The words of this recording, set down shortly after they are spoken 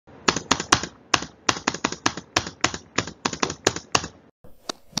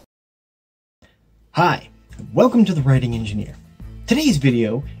Hi, welcome to The Writing Engineer. Today's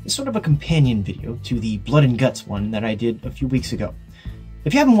video is sort of a companion video to the Blood and Guts one that I did a few weeks ago.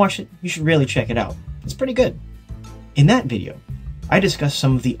 If you haven't watched it, you should really check it out. It's pretty good. In that video, I discussed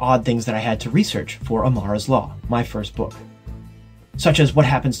some of the odd things that I had to research for Amara's Law, my first book. Such as what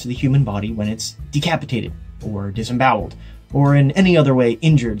happens to the human body when it's decapitated, or disemboweled, or in any other way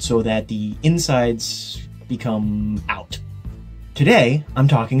injured so that the insides become out. Today, I'm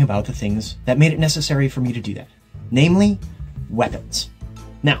talking about the things that made it necessary for me to do that, namely, weapons.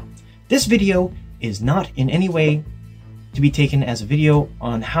 Now, this video is not in any way to be taken as a video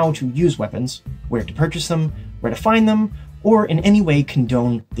on how to use weapons, where to purchase them, where to find them, or in any way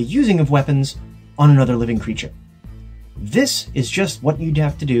condone the using of weapons on another living creature. This is just what you'd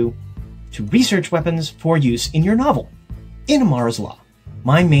have to do to research weapons for use in your novel. In Amara's Law,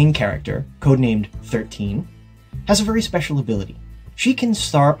 my main character, codenamed 13, has a very special ability. She can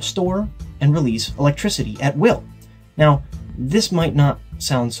store and release electricity at will. Now, this might not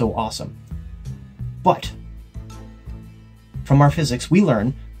sound so awesome, but from our physics, we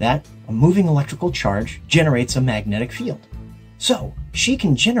learn that a moving electrical charge generates a magnetic field. So, she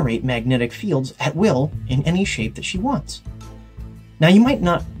can generate magnetic fields at will in any shape that she wants. Now, you might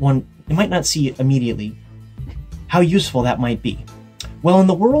not see immediately how useful that might be. Well, in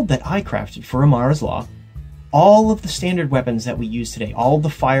the world that I crafted for Amara's Law, all of the standard weapons that we use today, all of the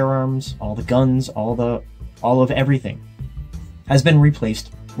firearms, all the guns, all of everything, has been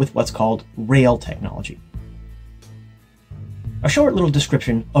replaced with what's called rail technology. A short little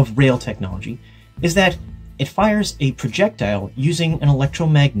description of rail technology is that it fires a projectile using an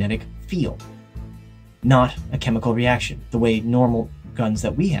electromagnetic field, not a chemical reaction, the way normal guns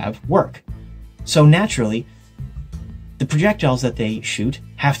that we have work. So naturally, the projectiles that they shoot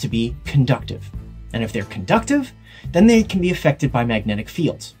have to be conductive. And if they're conductive, then they can be affected by magnetic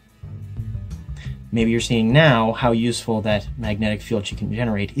fields. Maybe you're seeing now how useful that magnetic field she can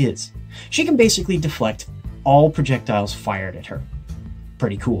generate is. She can basically deflect all projectiles fired at her.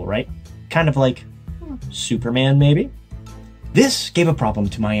 Pretty cool, right? Kind of like Superman, maybe? This gave a problem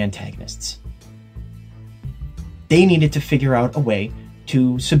to my antagonists. They needed to figure out a way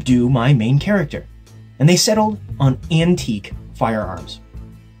to subdue my main character, and they settled on antique firearms.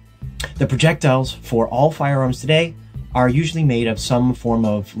 The projectiles for all firearms today are usually made of some form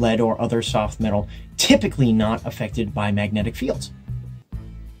of lead or other soft metal, typically not affected by magnetic fields.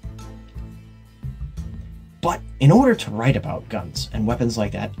 But in order to write about guns and weapons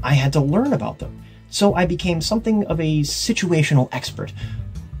like that, I had to learn about them. So I became something of a situational expert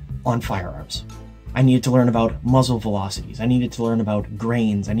on firearms. I needed to learn about muzzle velocities. I needed to learn about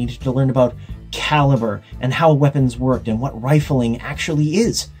grains. I needed to learn about caliber and how weapons worked and what rifling actually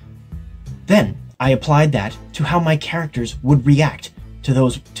is. Then I applied that to how my characters would react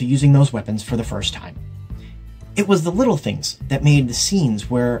to using those weapons for the first time. It was the little things that made the scenes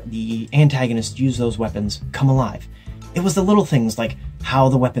where the antagonists use those weapons come alive. It was the little things like how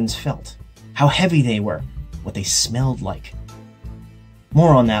the weapons felt, how heavy they were, what they smelled like.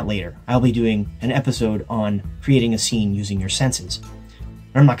 More on that later. I'll be doing an episode on creating a scene using your senses.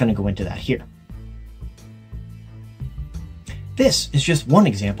 I'm not going to go into that here. This is just one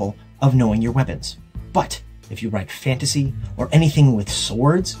example of knowing your weapons. But if you write fantasy or anything with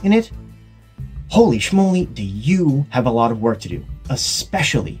swords in it, holy schmoly, do you have a lot of work to do,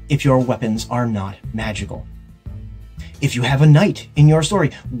 especially if your weapons are not magical. If you have a knight in your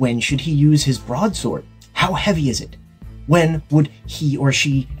story, when should he use his broadsword? How heavy is it? When would he or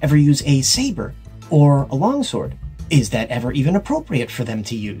she ever use a saber or a longsword? Is that ever even appropriate for them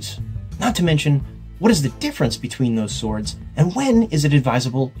to use? Not to mention, what is the difference between those swords, and when is it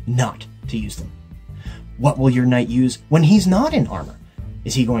advisable not to use them? What will your knight use when he's not in armor?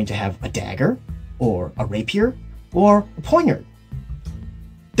 Is he going to have a dagger, or a rapier, or a poniard?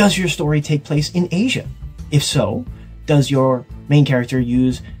 Does your story take place in Asia? If so, does your main character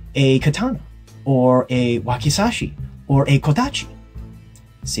use a katana, or a wakizashi, or a kodachi?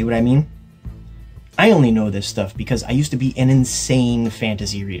 See what I mean? I only know this stuff because I used to be an insane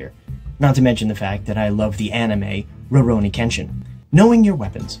fantasy reader. Not to mention the fact that I love the anime Rurouni Kenshin. Knowing your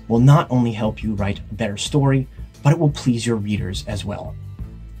weapons will not only help you write a better story, but it will please your readers as well.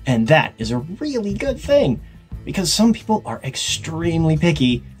 And that is a really good thing, because some people are extremely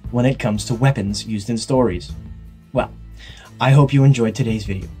picky when it comes to weapons used in stories. Well, I hope you enjoyed today's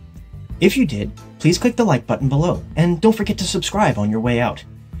video. If you did, please click the like button below, and don't forget to subscribe on your way out.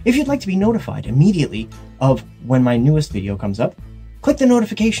 If you'd like to be notified immediately of when my newest video comes up, click the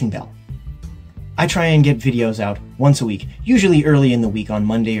notification bell. I try and get videos out once a week, usually early in the week on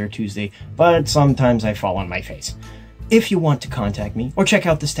Monday or Tuesday, but sometimes I fall on my face. If you want to contact me or check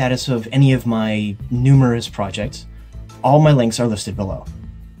out the status of any of my numerous projects, all my links are listed below.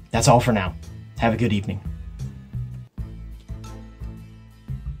 That's all for now. Have a good evening.